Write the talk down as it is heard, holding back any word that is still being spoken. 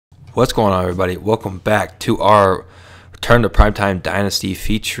What's going on, everybody? Welcome back to our Return to Primetime Dynasty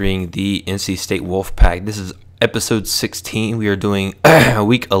featuring the NC State Wolfpack. This is episode 16. We are doing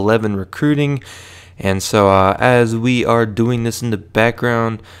week 11 recruiting. And so as we are doing this in the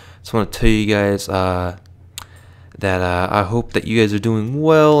background, I just want to tell you guys that I hope that you guys are doing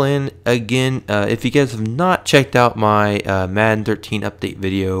well. And again, if you guys have not checked out my Madden 13 update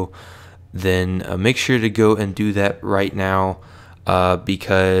video, then make sure to go and do that right now.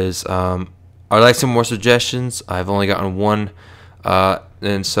 Because I'd like some more suggestions. I've only gotten one,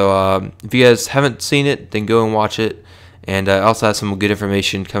 and so if you guys haven't seen it, then go and watch it. And I also have some good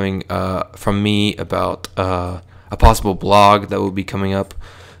information coming from me about a possible blog that will be coming up.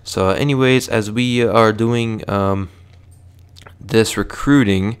 So anyways, as we are doing this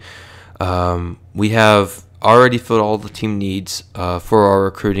recruiting, we have already filled all the team needs for our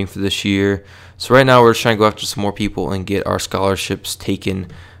recruiting for this year. So right now we're just trying to go after some more people and get our scholarships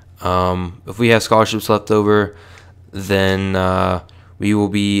taken. If we have scholarships left over, then we will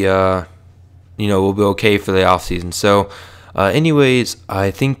be, we'll be okay for the off season. So, anyways,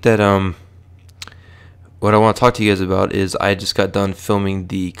 I think that what I want to talk to you guys about is I just got done filming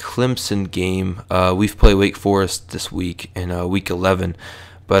the Clemson game. We've played Wake Forest this week in week 11,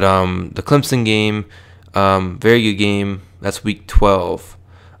 but the Clemson game, very good game. That's week 12.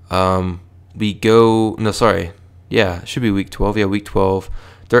 It should be week 12. Yeah, week 12.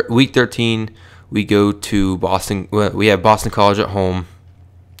 Week 13, we go to Boston. We have Boston College at home,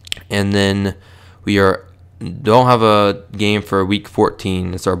 and then we don't have a game for week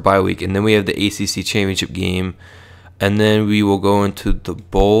 14. It's our bye week, and then we have the ACC championship game, and then we will go into the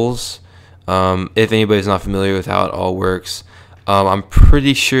bowls. If anybody's not familiar with how it all works, I'm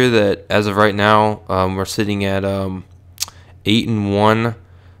pretty sure that as of right now, we're sitting at 8-1.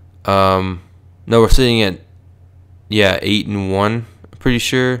 No, we're sitting at 8-1. I'm pretty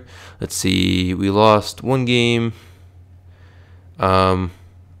sure. Let's see. We lost one game. Maybe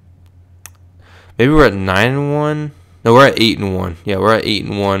we're at 9-1. No, we're at 8-1. Yeah, we're at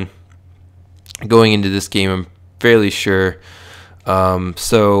 8-1 going into this game. I'm fairly sure.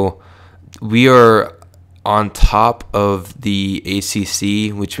 So we are on top of the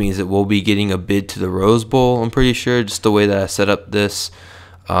ACC, which means that we'll be getting a bid to the Rose Bowl. I'm pretty sure, just the way that I set up this.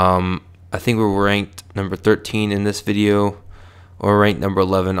 I think we're ranked number 13 in this video, or ranked number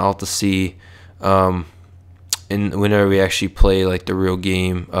 11. I'll have to see whenever we actually play like the real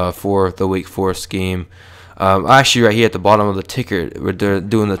game for the Wake Forest game. Actually, right here at the bottom of the ticker, they're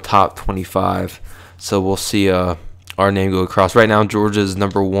doing the top 25, so we'll see our name go across. Right now, Georgia is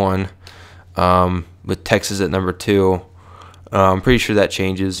number 1, with Texas at number 2. I'm pretty sure that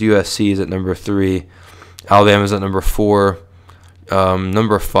changes. USC is at number 3. Alabama is at number 4.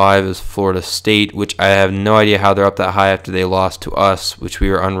 Number 5 is Florida State, which I have no idea how they're up that high after they lost to us, which we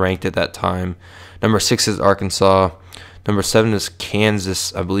were unranked at that time. Number 6 is Arkansas. Number 7 is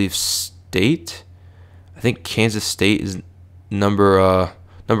Kansas, I believe, State. I think Kansas State is number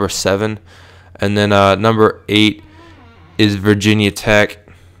 7. And then number 8 is Virginia Tech.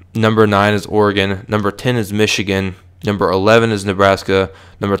 Number 9 is Oregon. Number 10 is Michigan. Number 11 is Nebraska.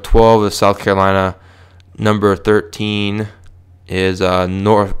 Number 12 is South Carolina. Number 13 is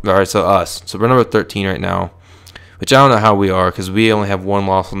us. So we're number 13 right now, which I don't know how we are, because we only have one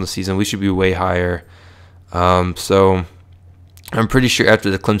loss on the season. We should be way higher. So I'm pretty sure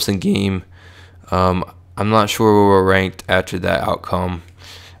after the Clemson game, I'm not sure where we're ranked after that outcome,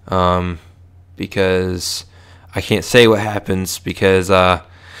 because I can't say what happens, because it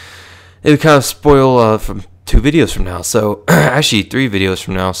would kind of spoil from 2 videos from now. So actually 3 videos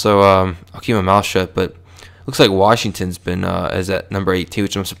from now. So I'll keep my mouth shut. But looks like Washington's been is at number 18,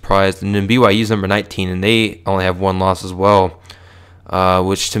 which I'm surprised. And then BYU's number 19, and they only have 1 loss as well,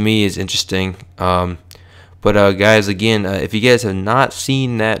 which to me is interesting. But guys, again, if you guys have not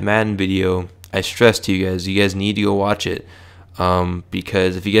seen that Madden video, I stress to you guys need to go watch it,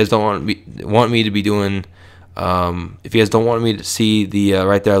 because if you guys don't want me to be doing, if you guys don't want me to see the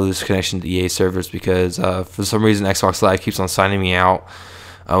right there, I lose connection to the EA servers, because for some reason Xbox Live keeps on signing me out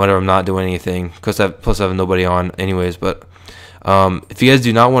whenever I'm not doing anything. Plus I have nobody on anyways. But if you guys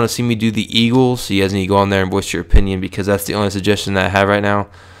do not want to see me do the Eagles, you guys need to go on there and voice your opinion, because that's the only suggestion that I have right now.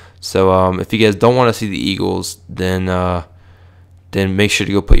 So if you guys don't want to see the Eagles, then make sure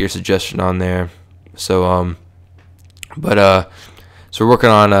to go put your suggestion on there. So so we're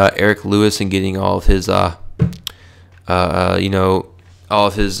working on Eric Lewis and getting all of his all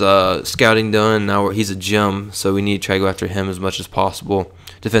of his scouting done. Now he's a gem, so we need to try to go after him as much as possible.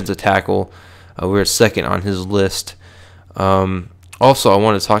 Defensive tackle, we're second on his list. Also, I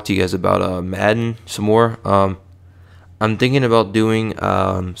want to talk to you guys about Madden some more. I'm thinking about doing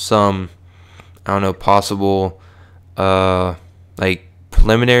some, I don't know, possible like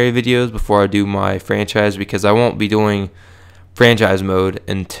preliminary videos before I do my franchise, because I won't be doing franchise mode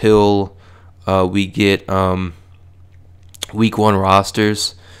until we get week 1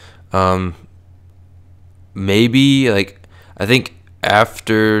 rosters. Maybe like, I think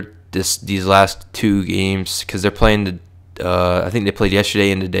after these last 2 games, because they're playing I think they played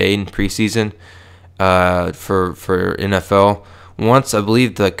yesterday and today in preseason for NFL. Once I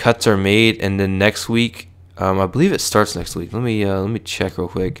believe the cuts are made, and then next week, I believe it starts next week. Let me check real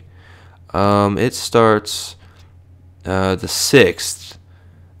quick. It starts the 6th.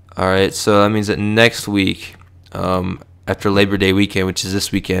 All right, so that means that next week, after Labor Day weekend, which is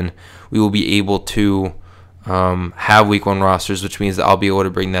this weekend, we will be able to have week 1 rosters, which means that I'll be able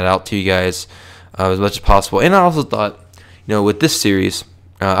to bring that out to you guys as much as possible. And I also thought, with this series,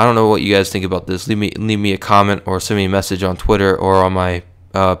 I don't know what you guys think about this. Leave me a comment or send me a message on Twitter or on my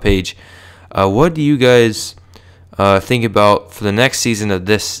page. What do you guys think about for the next season of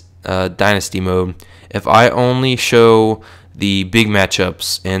this Dynasty mode? If I only show the big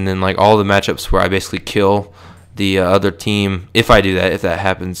matchups, and then like all the matchups where I basically kill the other team, if I do that, if that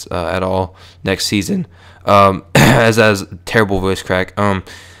happens at all next season, as terrible voice crack,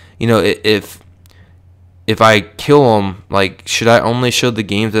 if I kill them, like, should I only show the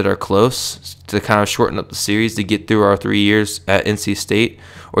games that are close to kind of shorten up the series to get through our 3 years at NC State?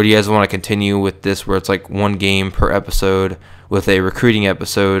 Or do you guys want to continue with this where it's like 1 game per episode with a recruiting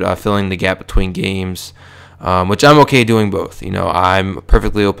episode filling the gap between games? Which I'm okay doing both. I'm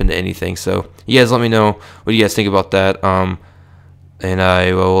perfectly open to anything. So you guys let me know what you guys think about that. And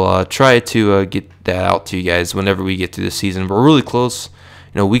I will try to get that out to you guys whenever we get through the season. We're really close.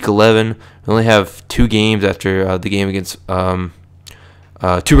 Week 11, we only have 2 games after the game against 2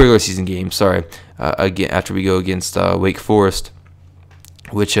 regular season games. Sorry, again after we go against Wake Forest,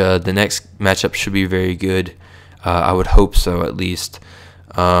 which the next matchup should be very good. I would hope so, at least.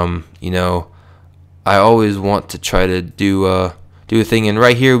 I always want to try to do a thing, and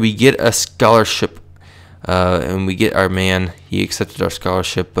right here we get a scholarship, and we get our man. He accepted our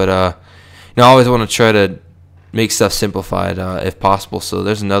scholarship, but I always want to try to make stuff simplified if possible. So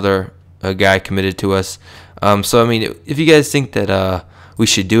there's another guy committed to us. So I mean, if you guys think that we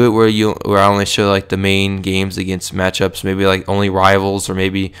should do it where I only show like the main games against matchups, maybe like only rivals, or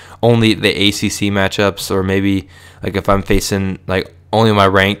maybe only the ACC matchups, or maybe like if I'm facing like only my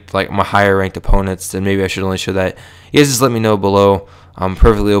higher ranked opponents, then maybe I should only show that. You guys just let me know below. I'm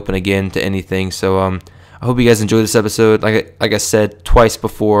perfectly open again to anything. So I hope you guys enjoyed this episode. Like I said twice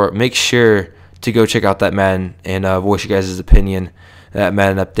before, make sure to go check out that Madden and voice your guys' opinion, that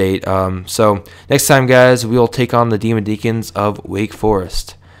Madden update. So next time, guys, we'll take on the Demon Deacons of Wake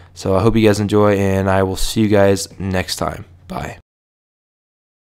Forest. So I hope you guys enjoy, and I will see you guys next time. Bye.